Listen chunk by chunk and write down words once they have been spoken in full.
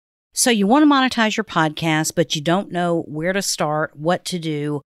So you want to monetize your podcast, but you don't know where to start, what to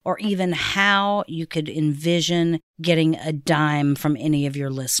do, or even how you could envision getting a dime from any of your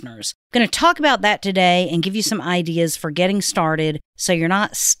listeners. I'm going to talk about that today and give you some ideas for getting started so you're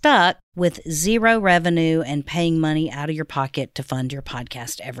not stuck with zero revenue and paying money out of your pocket to fund your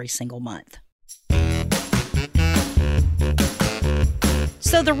podcast every single month.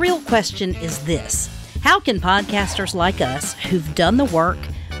 So the real question is this: how can podcasters like us who've done the work,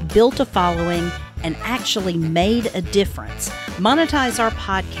 built a following, and actually made a difference monetize our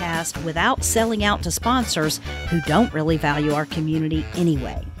podcast without selling out to sponsors who don't really value our community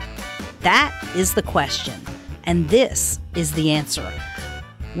anyway? That is the question, and this is the answer.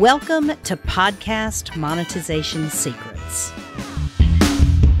 Welcome to Podcast Monetization Secrets.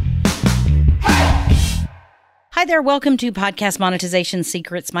 Hi there, welcome to Podcast Monetization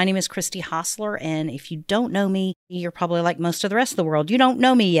Secrets. My name is Christy Hostler, and if you don't know me, you're probably like most of the rest of the world. You don't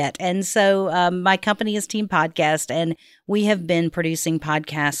know me yet. And so my company is Team Podcast, and we have been producing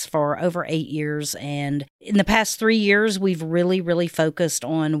podcasts for over 8 years. And in the past 3 years, we've really focused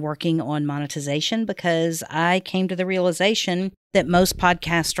on working on monetization because I came to the realization that most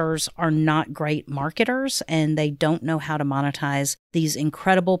podcasters are not great marketers and they don't know how to monetize these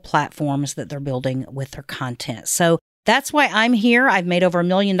incredible platforms that they're building with their content. So that's why I'm here. I've made over $1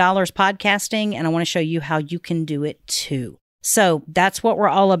 million podcasting, and I want to show you how you can do it too. So that's what we're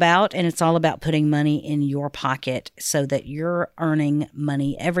all about, and it's all about putting money in your pocket so that you're earning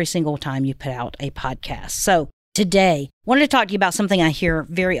money every single time you put out a podcast. So today, I wanted to talk to you about something I hear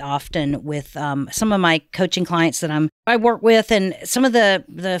very often with some of my coaching clients that I work with, and some of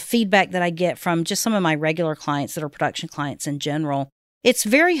the feedback that I get from just some of my regular clients that are production clients in general. It's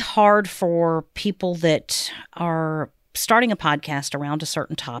very hard for people that are starting a podcast around a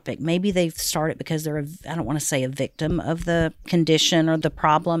certain topic. Maybe they've started because they're, I don't want to say a victim of the condition or the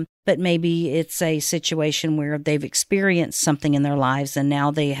problem, but maybe it's a situation where they've experienced something in their lives and now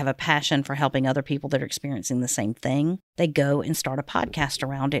they have a passion for helping other people that are experiencing the same thing. They go and start a podcast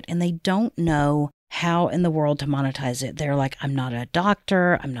around it, and they don't know how in the world to monetize it. They're like, I'm not a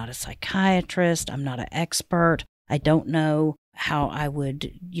doctor, I'm not a psychiatrist, I'm not an expert. I don't know how I would,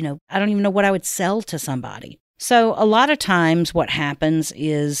 I don't even know what I would sell to somebody. So a lot of times what happens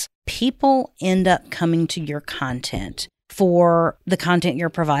is people end up coming to your content for the content you're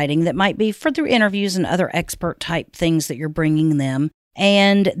providing that might be for through interviews and other expert type things that you're bringing them.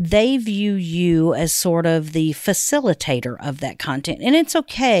 And they view you as sort of the facilitator of that content. And it's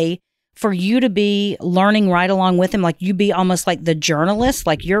okay for you to be learning right along with them, like you be almost like the journalist,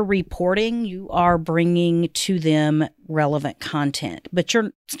 like you're reporting, you are bringing to them relevant content, but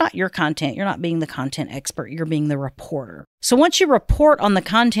it's not your content. You're not being the content expert. You're being the reporter. So once you report on the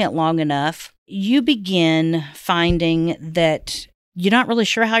content long enough, you begin finding that you're not really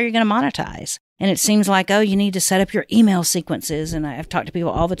sure how you're going to monetize. And it seems like, you need to set up your email sequences. And I've talked to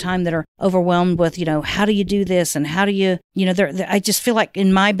people all the time that are overwhelmed with, how do you do this? And how do you, I just feel like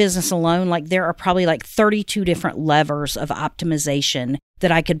in my business alone, like there are probably like 32 different levers of optimization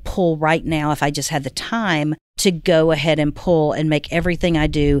that I could pull right now if I just had the time to go ahead and pull and make everything I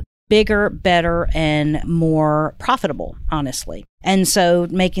do bigger, better, and more profitable, honestly. And so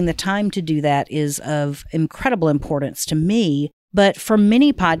making the time to do that is of incredible importance to me. But for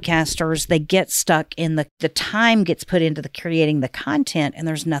many podcasters, they get stuck in the time gets put into the creating the content, and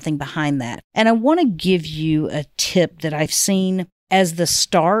there's nothing behind that. And I want to give you a tip that I've seen as the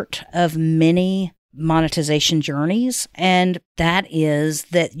start of many monetization journeys. And that is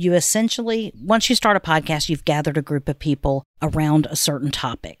that you essentially, once you start a podcast, you've gathered a group of people around a certain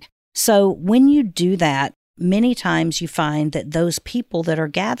topic. So when you do that, many times you find that those people that are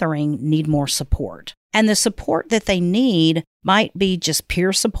gathering need more support. And the support that they need might be just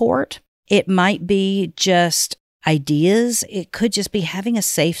peer support. It might be just ideas. It could just be having a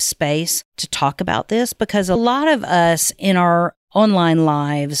safe space to talk about this, because a lot of us in our online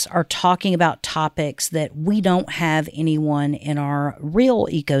lives are talking about topics that we don't have anyone in our real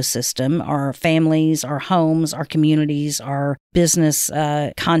ecosystem, our families, our homes, our communities, our business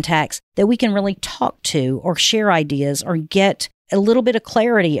contacts that we can really talk to or share ideas or get a little bit of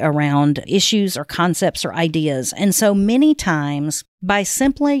clarity around issues or concepts or ideas. And so many times by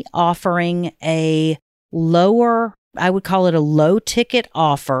simply offering a lower, I would call it a low ticket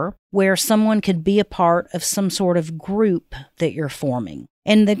offer where someone could be a part of some sort of group that you're forming.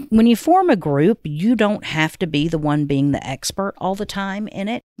 And when you form a group, you don't have to be the one being the expert all the time in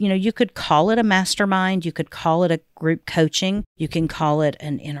it. You could call it a mastermind. You could call it a group coaching. You can call it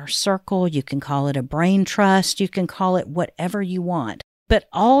an inner circle. You can call it a brain trust. You can call it whatever you want. But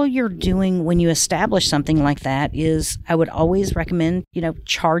all you're doing when you establish something like that is, I would always recommend,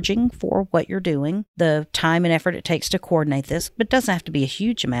 charging for what you're doing, the time and effort it takes to coordinate this, but it doesn't have to be a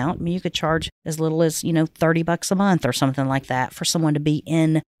huge amount. I mean, you could charge as little as, $30 a month or something like that for someone to be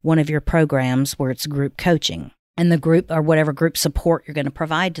in one of your programs where it's group coaching and the group or whatever group support you're going to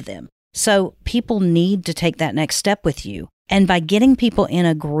provide to them. So people need to take that next step with you. And by getting people in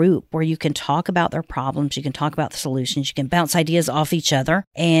a group where you can talk about their problems, you can talk about the solutions, you can bounce ideas off each other,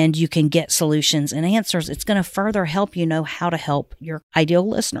 and you can get solutions and answers, it's going to further help you know how to help your ideal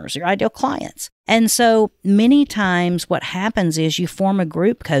listeners, your ideal clients. And so many times what happens is you form a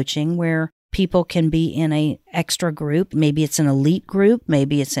group coaching where people can be in a extra group. Maybe it's an elite group.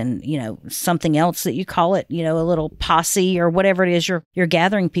 Maybe it's in, something else that you call it, a little posse or whatever it is you're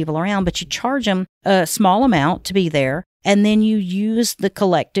gathering people around, but you charge them a small amount to be there. And then you use the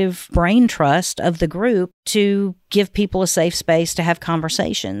collective brain trust of the group to give people a safe space to have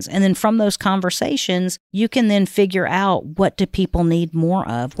conversations. And then from those conversations, you can then figure out, what do people need more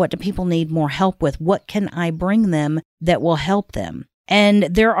of? What do people need more help with? What can I bring them that will help them? And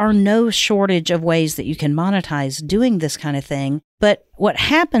there are no shortage of ways that you can monetize doing this kind of thing. But what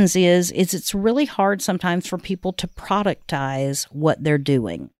happens is it's really hard sometimes for people to productize what they're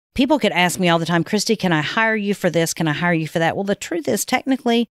doing. People could ask me all the time, Christy, can I hire you for this? Can I hire you for that? Well, the truth is,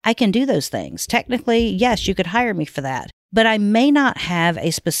 technically, I can do those things. Technically, yes, you could hire me for that. But I may not have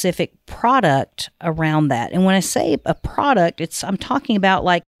a specific product around that. And when I say a product, I'm talking about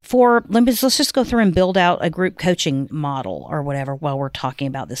let's just go through and build out a group coaching model or whatever while we're talking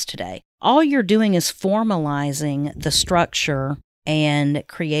about this today. All you're doing is formalizing the structure and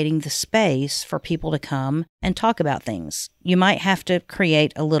creating the space for people to come and talk about things. You might have to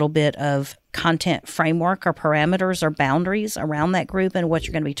create a little bit of content framework or parameters or boundaries around that group and what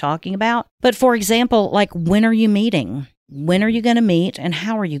you're going to be talking about. But for example, when are you meeting? When are you going to meet and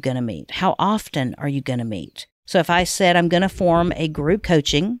how are you going to meet? How often are you going to meet? So if I said I'm going to form a group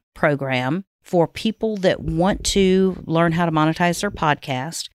coaching program for people that want to learn how to monetize their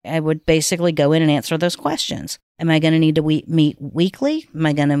podcast, I would basically go in and answer those questions. Am I going to need to meet weekly? Am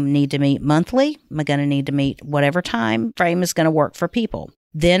I going to need to meet monthly? Am I going to need to meet whatever time frame is going to work for people?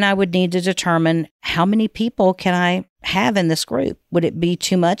 Then I would need to determine, how many people can I have in this group? Would it be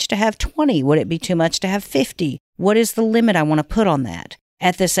too much to have 20? Would it be too much to have 50? What is the limit I want to put on that?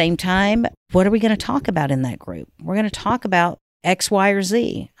 At the same time, what are we going to talk about in that group? We're going to talk about X, Y, or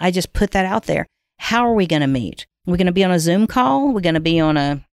Z. I just put that out there. How are we going to meet? Are we going to be on a Zoom call? Are we going to be on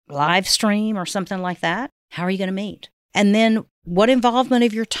a live stream or something like that? How are you going to meet? And then what involvement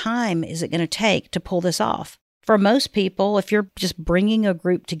of your time is it going to take to pull this off? For most people, if you're just bringing a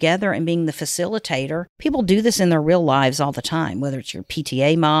group together and being the facilitator, people do this in their real lives all the time, whether it's your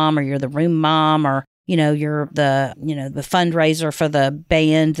PTA mom or you're the room mom or, you're the fundraiser for the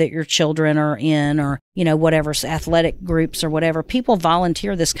band that your children are in or, whatever, athletic groups or whatever. People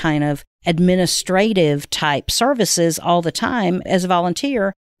volunteer this kind of administrative type services all the time as a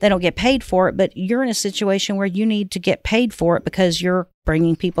volunteer. They don't get paid for it, but you're in a situation where you need to get paid for it because you're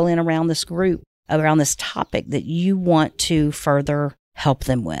bringing people in around this group, around this topic that you want to further help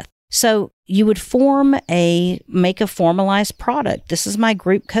them with. So you would make a formalized product. This is my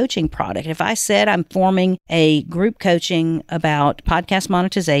group coaching product. If I said I'm forming a group coaching about podcast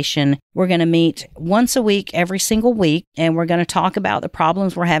monetization, we're going to meet once a week, every single week, and we're going to talk about the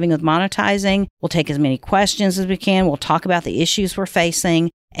problems we're having with monetizing. We'll take as many questions as we can. We'll talk about the issues we're facing.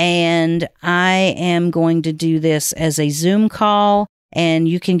 And I am going to do this as a Zoom call, and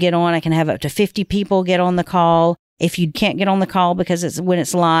you can get on. I can have up to 50 people get on the call. If you can't get on the call because it's when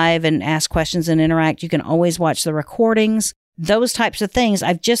it's live and ask questions and interact, you can always watch the recordings. Those types of things.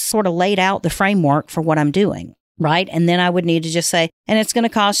 I've just sort of laid out the framework for what I'm doing, right? And then I would need to just say, and it's going to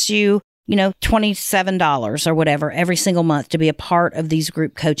cost you, $27 or whatever every single month to be a part of these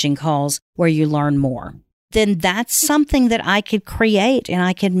group coaching calls where you learn more. Then that's something that I could create and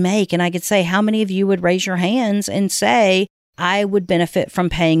I could make. And I could say, how many of you would raise your hands and say, I would benefit from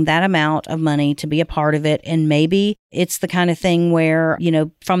paying that amount of money to be a part of it. And maybe it's the kind of thing where,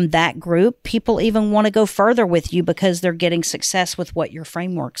 from that group, people even want to go further with you because they're getting success with what your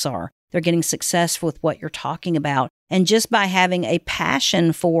frameworks are. They're getting success with what you're talking about. And just by having a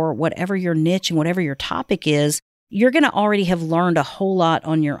passion for whatever your niche and whatever your topic is, you're going to already have learned a whole lot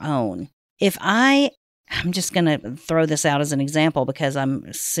on your own. I'm just going to throw this out as an example because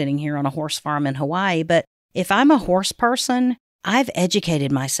I'm sitting here on a horse farm in Hawaii, but if I'm a horse person I've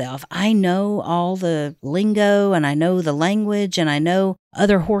educated myself. I know all the lingo and I know the language and I know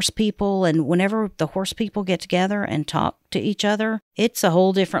other horse people. And whenever the horse people get together and talk to each other, it's a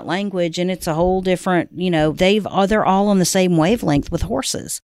whole different language and it's a whole different, they're all on the same wavelength with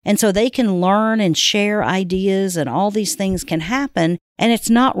horses. And so they can learn and share ideas and all these things can happen. And it's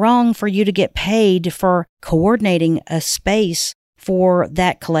not wrong for you to get paid for coordinating a space for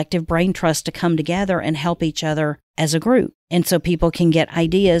that collective brain trust to come together and help each other as a group. And so people can get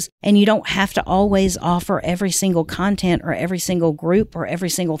ideas, and you don't have to always offer every single content or every single group or every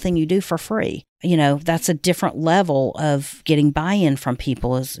single thing you do for free. That's a different level of getting buy-in from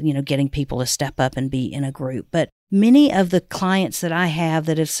people is, getting people to step up and be in a group. But many of the clients that I have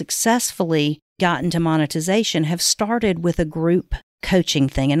that have successfully gotten to monetization have started with a group coaching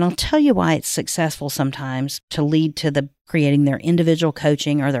thing. And I'll tell you why it's successful sometimes to lead to the creating their individual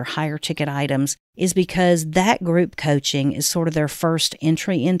coaching or their higher ticket items is because that group coaching is sort of their first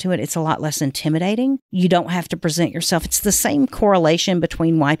entry into it. It's a lot less intimidating. You don't have to present yourself. It's the same correlation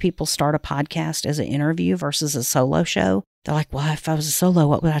between why people start a podcast as an interview versus a solo show. They're like, well, if I was a solo,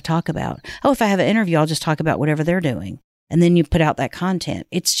 what would I talk about? Oh, if I have an interview, I'll just talk about whatever they're doing. And then you put out that content.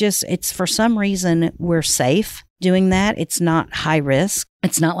 It's for some reason we're safe doing that. It's not high risk.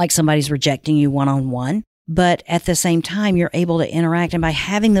 It's not like somebody's rejecting you one-on-one. But at the same time, you're able to interact. And by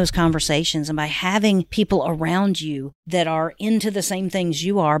having those conversations and by having people around you that are into the same things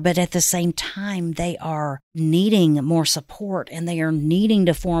you are, but at the same time, they are needing more support and they are needing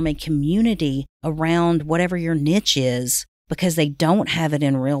to form a community around whatever your niche is because they don't have it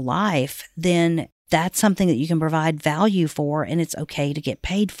in real life, then that's something that you can provide value for and it's okay to get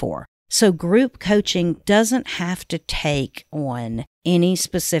paid for. So group coaching doesn't have to take on any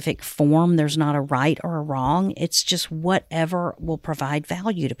specific form. There's not a right or a wrong. It's just whatever will provide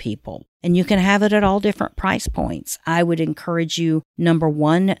value to people. And you can have it at all different price points. I would encourage you, number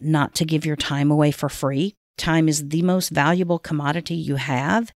one, not to give your time away for free. Time is the most valuable commodity you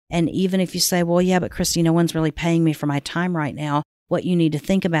have. And even if you say, well, yeah, but Christy, no one's really paying me for my time right now. What you need to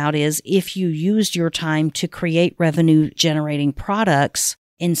think about is if you used your time to create revenue generating products,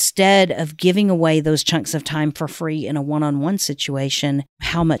 instead of giving away those chunks of time for free in a one-on-one situation,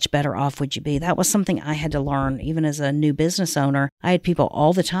 how much better off would you be? That was something I had to learn even as a new business owner. I had people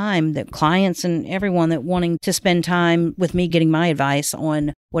all the time, that clients and everyone that wanting to spend time with me getting my advice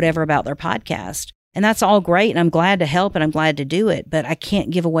on whatever about their podcast. And that's all great. And I'm glad to help and I'm glad to do it. But I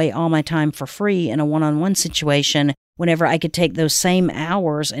can't give away all my time for free in a one-on-one situation whenever I could take those same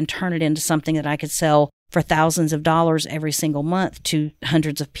hours and turn it into something that I could sell for thousands of dollars every single month to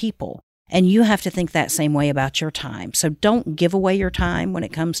hundreds of people. And you have to think that same way about your time. So don't give away your time when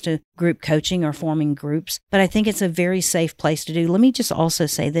it comes to group coaching or forming groups. But I think it's a very safe place to do. Let me just also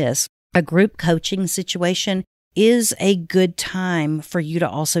say this. A group coaching situation is a good time for you to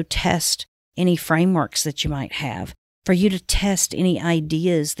also test any frameworks that you might have, for you to test any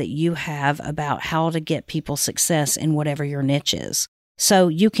ideas that you have about how to get people success in whatever your niche is. So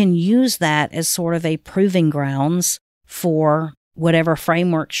you can use that as sort of a proving grounds for whatever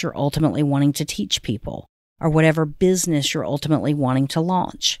frameworks you're ultimately wanting to teach people or whatever business you're ultimately wanting to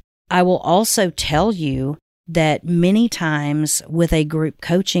launch. I will also tell you that many times with a group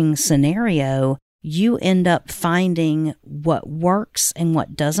coaching scenario, you end up finding what works and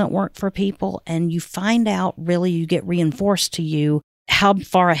what doesn't work for people. And you find out really, you get reinforced to you how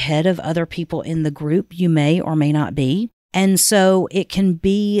far ahead of other people in the group you may or may not be. And so it can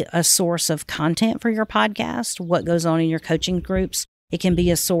be a source of content for your podcast, what goes on in your coaching groups. It can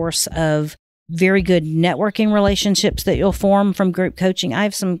be a source of very good networking relationships that you'll form from group coaching. I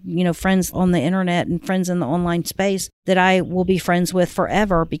have some, friends on the internet and friends in the online space that I will be friends with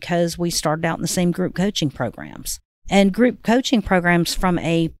forever because we started out in the same group coaching programs. And group coaching programs from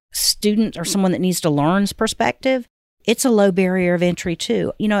a student or someone that needs to learn's perspective, it's a low barrier of entry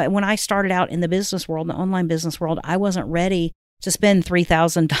too. When I started out in the business world, the online business world, I wasn't ready to spend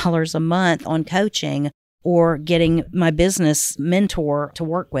 $3,000 a month on coaching or getting my business mentor to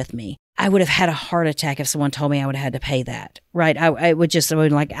work with me. I would have had a heart attack if someone told me I would have had to pay that, right? I would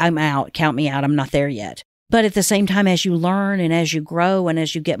like, I'm out, count me out, I'm not there yet. But at the same time, as you learn and as you grow and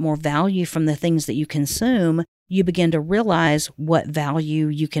as you get more value from the things that you consume, you begin to realize what value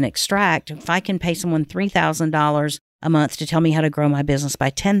you can extract. If I can pay someone $3,000 a month to tell me how to grow my business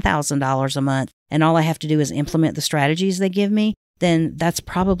by $10,000 a month, and all I have to do is implement the strategies they give me, then that's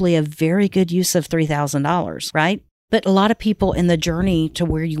probably a very good use of $3,000, right? But a lot of people in the journey to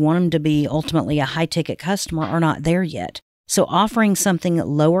where you want them to be ultimately a high-ticket customer are not there yet. So offering something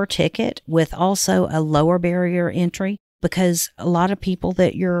lower ticket with also a lower barrier entry because a lot of people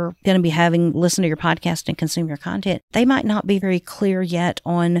that you're going to be having listen to your podcast and consume your content, they might not be very clear yet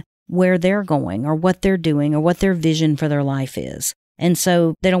on where they're going or what they're doing or what their vision for their life is. And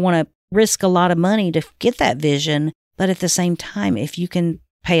so they don't want to risk a lot of money to get that vision. But at the same time, if you can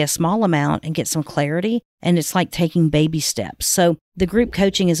pay a small amount and get some clarity, and it's like taking baby steps. So the group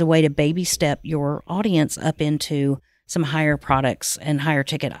coaching is a way to baby step your audience up into some higher products and higher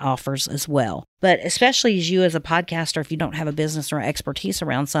ticket offers as well. But especially as you as a podcaster, if you don't have a business or expertise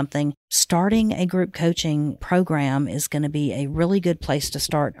around something, starting a group coaching program is going to be a really good place to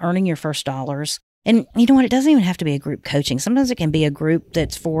start earning your first dollars. And you know what? It doesn't even have to be a group coaching. Sometimes it can be a group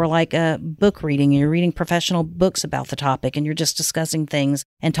that's for like a book reading. You're reading professional books about the topic and you're just discussing things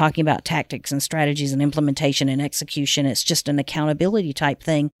and talking about tactics and strategies and implementation and execution. It's just an accountability type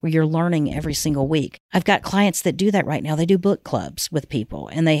thing where you're learning every single week. I've got clients that do that right now. They do book clubs with people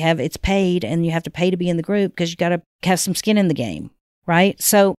and it's paid and you have to pay to be in the group because you got to have some skin in the game, right?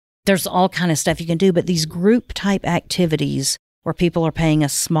 So there's all kind of stuff you can do, but these group type activities where people are paying a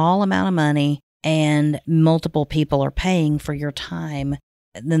small amount of money and multiple people are paying for your time,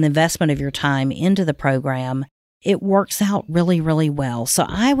 then the investment of your time into the program, it works out really, really well. So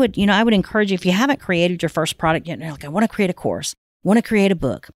I would encourage you, if you haven't created your first product yet, and you're like, I want to create a course, want to create a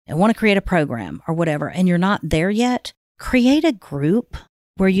book, I want to create a program or whatever, and you're not there yet, create a group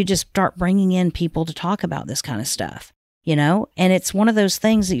where you just start bringing in people to talk about this kind of stuff. And it's one of those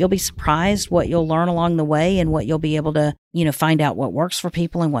things that you'll be surprised what you'll learn along the way and what you'll be able to, find out what works for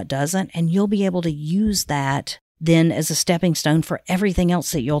people and what doesn't. And you'll be able to use that then as a stepping stone for everything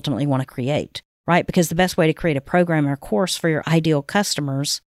else that you ultimately want to create, right? Because the best way to create a program or a course for your ideal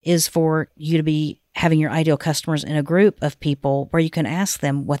customers is for you to be having your ideal customers in a group of people where you can ask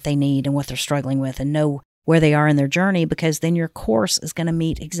them what they need and what they're struggling with and know where they are in their journey, because then your course is going to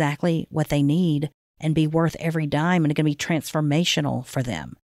meet exactly what they need and be worth every dime, and it's going to be transformational for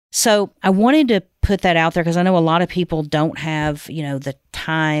them. So I wanted to put that out there because I know a lot of people don't have, the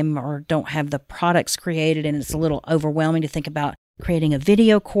time or don't have the products created, and it's a little overwhelming to think about creating a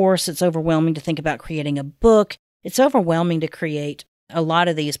video course. It's overwhelming to think about creating a book. It's overwhelming to create a lot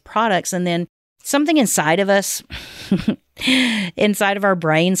of these products. And then something inside of us, inside of our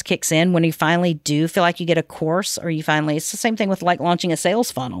brains kicks in when you finally do feel like you get a course, or it's the same thing with like launching a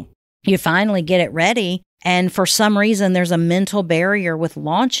sales funnel. You finally get it ready, and for some reason, there's a mental barrier with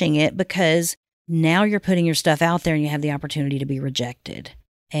launching it because now you're putting your stuff out there and you have the opportunity to be rejected.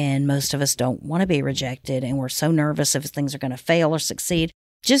 And most of us don't want to be rejected, and we're so nervous if things are going to fail or succeed.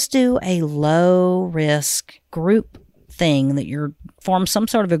 Just do a low-risk group thing that you're form some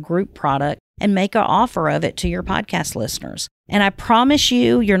sort of a group product and make an offer of it to your podcast listeners. And I promise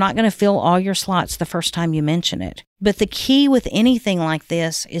you're not going to fill all your slots the first time you mention it. But the key with anything like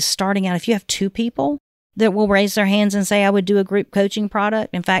this is starting out. If you have 2 people that will raise their hands and say, I would do a group coaching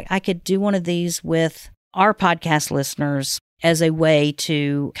product. In fact, I could do one of these with our podcast listeners as a way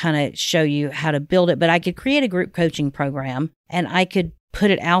to kind of show you how to build it. But I could create a group coaching program and I could put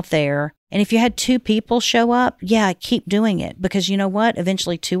it out there. And if you had 2 people show up, keep doing it, because you know what?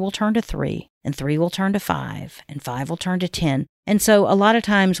 Eventually 2 will turn to 3, and 3 will turn to 5, and 5 will turn to 10. And so a lot of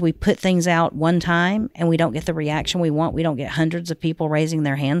times we put things out one time and we don't get the reaction we want. We don't get hundreds of people raising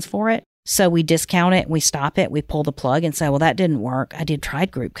their hands for it. So we discount it, we stop it, we pull the plug and say, well, that didn't work. I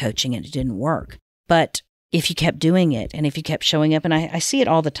tried group coaching and it didn't work. But if you kept doing it and if you kept showing up, and I see it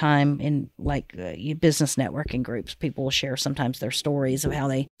all the time in business networking groups, people will share sometimes their stories of how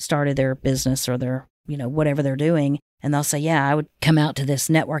they started their business or their, whatever they're doing. And they'll say, I would come out to this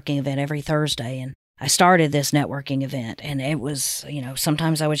networking event every Thursday, and I started this networking event, and it was,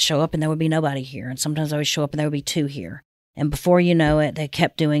 sometimes I would show up and there would be nobody here. And sometimes I would show up and there would be 2 here. And before you know it, they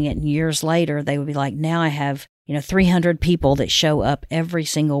kept doing it. And years later, they would be like, now I have 300 people that show up every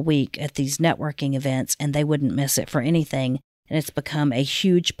single week at these networking events, and they wouldn't miss it for anything. And it's become a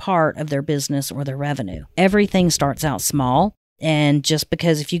huge part of their business or their revenue. Everything starts out small. And just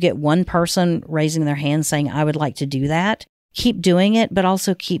because if you get one person raising their hand saying, I would like to do that, keep doing it, but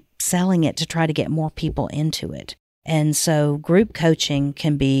also keep selling it to try to get more people into it. And so group coaching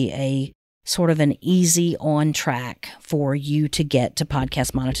can be a sort of an easy on track for you to get to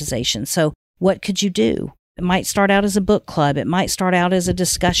podcast monetization. So what could you do? It might start out as a book club. It might start out as a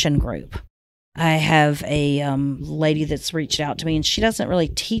discussion group. I have a lady that's reached out to me, and she doesn't really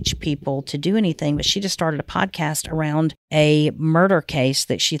teach people to do anything, but she just started a podcast around a murder case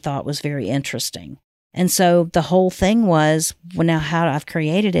that she thought was very interesting. And so the whole thing was, well, now how I've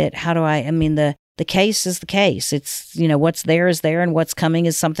created it, the case is the case. It's, what's there is there, and what's coming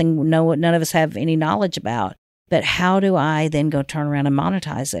is something none of us have any knowledge about. But how do I then go turn around and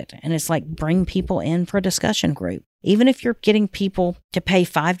monetize it? And it's like, bring people in for a discussion group. even if you're getting people to pay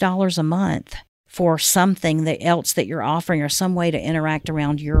 $5 a month for something else that you're offering or some way to interact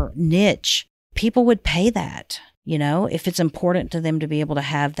around your niche, people would pay that, if it's important to them to be able to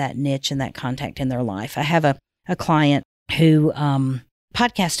have that niche and that contact in their life. I have a client who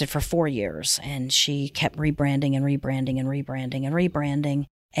podcasted for 4 years, and she kept rebranding and rebranding and rebranding and rebranding.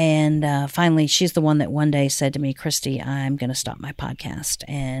 And finally, she's the one that one day said to me, Christy, I'm going to stop my podcast.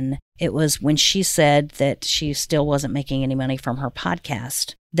 And it was when she said that she still wasn't making any money from her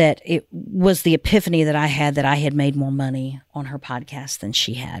podcast, that it was the epiphany that I had made more money on her podcast than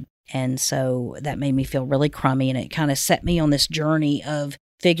she had. And so that made me feel really crummy. And it kind of set me on this journey of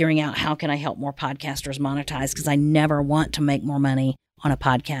figuring out how can I help more podcasters monetize, because I never want to make more money on a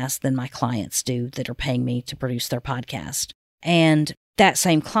podcast than my clients do that are paying me to produce their podcast. And that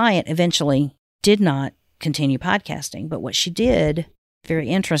same client eventually did not continue podcasting. But what she did, very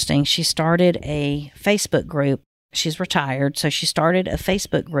interesting, she started a Facebook group. She's retired, so she started a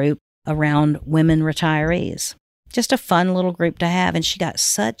Facebook group around women retirees. Just a fun little group to have. And she got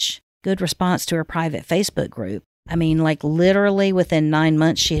such good response to her private Facebook group. I mean, like literally within 9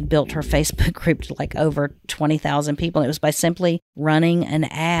 months, she had built her Facebook group to like over 20,000 people. And it was by simply running an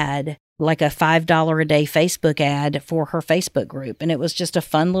ad, like a $5 a day Facebook ad for her Facebook group. And it was just a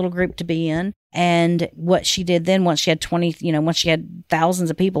fun little group to be in. And what she did then, once she had once she had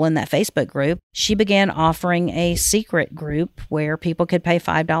thousands of people in that Facebook group, she began offering a secret group where people could pay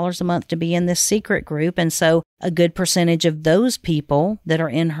 $5 a month to be in this secret group. And so a good percentage of those people that are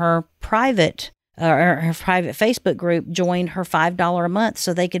in her private Facebook group joined her $5 a month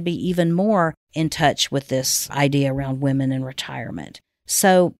so they could be even more in touch with this idea around women in retirement.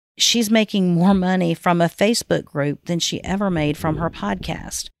 So she's making more money from a Facebook group than she ever made from her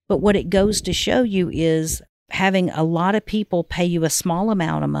podcast. But what it goes to show you is having a lot of people pay you a small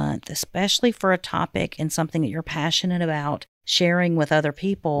amount a month, especially for a topic and something that you're passionate about sharing with other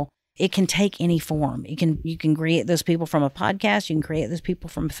people. It can take any form. You can create those people from a podcast. You can create those people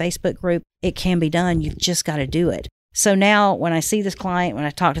from a Facebook group. It can be done. You've just got to do it. So now when I see this client, when I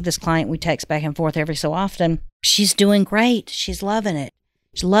talk to this client, we text back and forth every so often. She's doing great. She's loving it.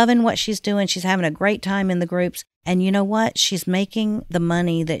 She's loving what she's doing. She's having a great time in the groups. And you know what? She's making the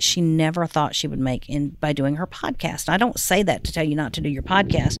money that she never thought she would make by doing her podcast. I don't say that to tell you not to do your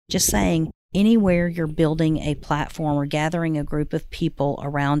podcast. Just saying, anywhere you're building a platform or gathering a group of people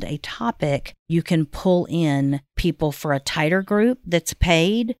around a topic, you can pull in people for a tighter group that's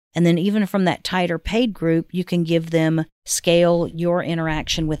paid. And then even from that tighter paid group, you can give them, scale your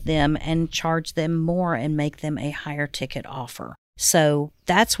interaction with them and charge them more and make them a higher ticket offer. So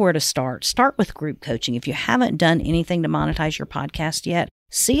that's where to start. Start with group coaching. If you haven't done anything to monetize your podcast yet,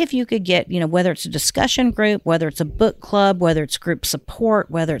 see if you could get, whether it's a discussion group, whether it's a book club, whether it's group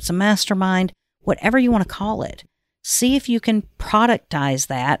support, whether it's a mastermind, whatever you want to call it. See if you can productize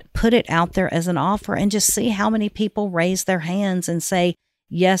that, put it out there as an offer, and just see how many people raise their hands and say,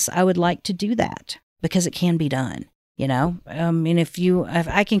 yes, I would like to do that, because it can be done. And if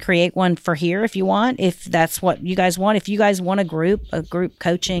I can create one for here if you want, if that's what you guys want. If you guys want a group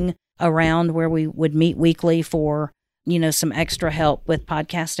coaching around where we would meet weekly for, some extra help with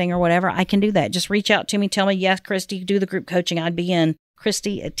podcasting or whatever, I can do that. Just reach out to me. Tell me, yes, Christy, do the group coaching. I'd be in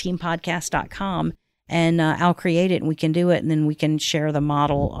Christy@teampodcast.com, and I'll create it and we can do it. And then we can share the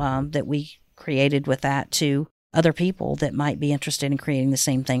model that we created with that to other people that might be interested in creating the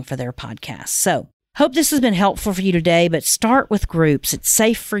same thing for their podcast. So hope this has been helpful for you today, but start with groups. It's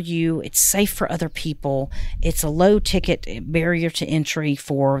safe for you. It's safe for other people. It's a low ticket barrier to entry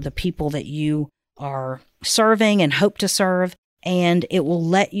for the people that you are serving and hope to serve. And it will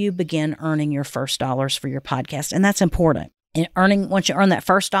let you begin earning your first dollars for your podcast. And that's important. And once you earn that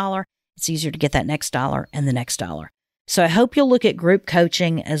first dollar, it's easier to get that next dollar and the next dollar. So I hope you'll look at group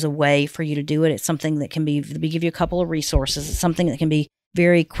coaching as a way for you to do it. It's something that can we give you a couple of resources. It's something that can be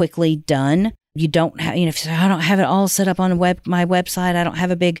very quickly done. You don't have, if I don't have it all set up on my website, I don't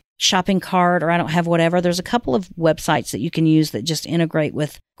have a big shopping cart, or I don't have whatever. There's a couple of websites that you can use that just integrate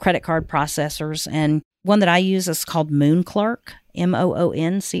with credit card processors. And one that I use is called MoonClerk,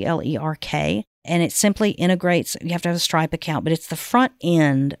 MOONCLERK. And it simply integrates, you have to have a Stripe account, but it's the front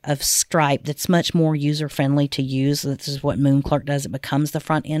end of Stripe that's much more user-friendly to use. This is what MoonClerk does. It becomes the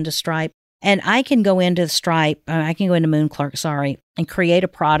front end of Stripe. And I can go into MoonClerk, and create a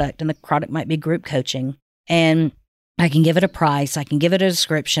product. And the product might be group coaching. And I can give it a price. I can give it a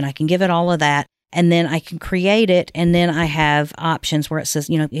description. I can give it all of that. And then I can create it. And then I have options where it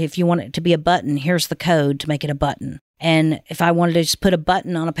says, if you want it to be a button, here's the code to make it a button. And if I wanted to just put a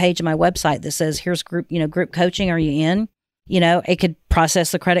button on a page of my website that says, here's group coaching, are you in? It could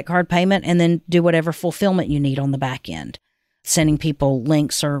process the credit card payment and then do whatever fulfillment you need on the back end, sending people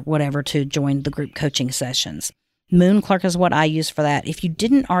links or whatever to join the group coaching sessions. Moonclerk is what I use for that. If you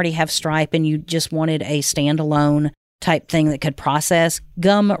didn't already have Stripe and you just wanted a standalone type thing that could process,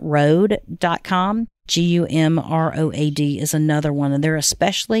 Gumroad.com, Gumroad is another one. And they're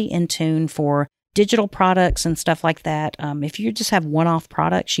especially in tune for digital products and stuff like that. If you just have one-off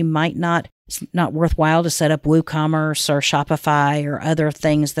products, it's not worthwhile to set up WooCommerce or Shopify or other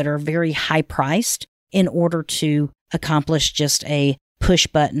things that are very high priced in order to accomplish just a push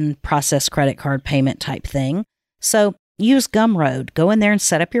button process credit card payment type thing. So use Gumroad. Go in there and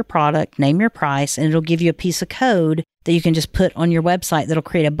set up your product, name your price, and it'll give you a piece of code that you can just put on your website that'll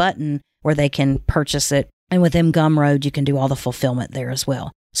create a button where they can purchase it. And within Gumroad, you can do all the fulfillment there as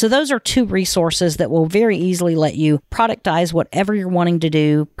well. So those are 2 resources that will very easily let you productize whatever you're wanting to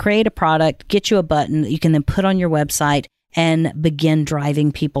do, create a product, get you a button that you can then put on your website and begin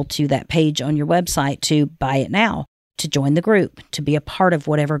driving people to that page on your website to buy it now, to join the group, to be a part of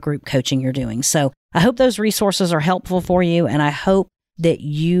whatever group coaching you're doing. So I hope those resources are helpful for you, and I hope that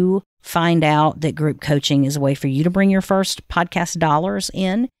you find out that group coaching is a way for you to bring your first podcast dollars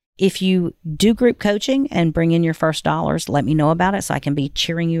in. If you do group coaching and bring in your first dollars, let me know about it so I can be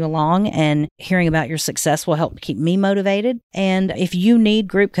cheering you along, and hearing about your success will help keep me motivated. And if you need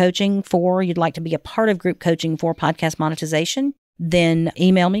group coaching you'd like to be a part of group coaching for podcast monetization, then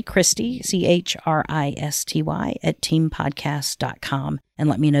email me, Christy, Christy, @teampodcast.com, and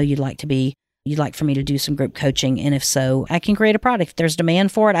let me know you'd like for me to do some group coaching. And if so, I can create a product. If there's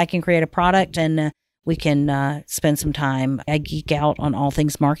demand for it, I can create a product, and we can spend some time. I geek out on all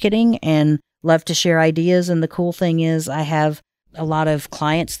things marketing and love to share ideas. And the cool thing is I have a lot of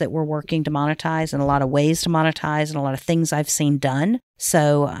clients that we're working to monetize, and a lot of ways to monetize, and a lot of things I've seen done.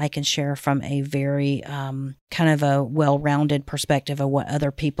 So I can share from a very kind of a well-rounded perspective of what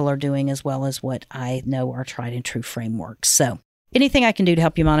other people are doing, as well as what I know are tried and true frameworks. So anything I can do to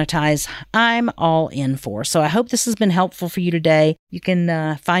help you monetize, I'm all in for. So I hope this has been helpful for you today. You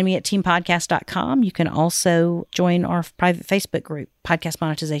can find me at teampodcast.com. You can also join our private Facebook group, Podcast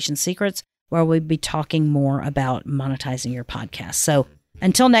Monetization Secrets, where we'll be talking more about monetizing your podcast. So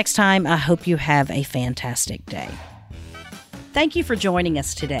until next time, I hope you have a fantastic day. Thank you for joining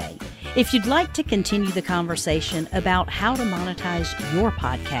us today. If you'd like to continue the conversation about how to monetize your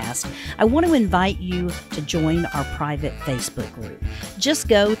podcast, I want to invite you to join our private Facebook group. Just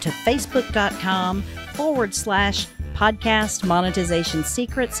go to facebook.com/podcast monetization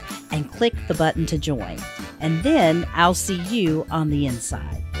secrets and click the button to join. And then I'll see you on the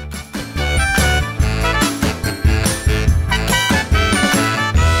inside.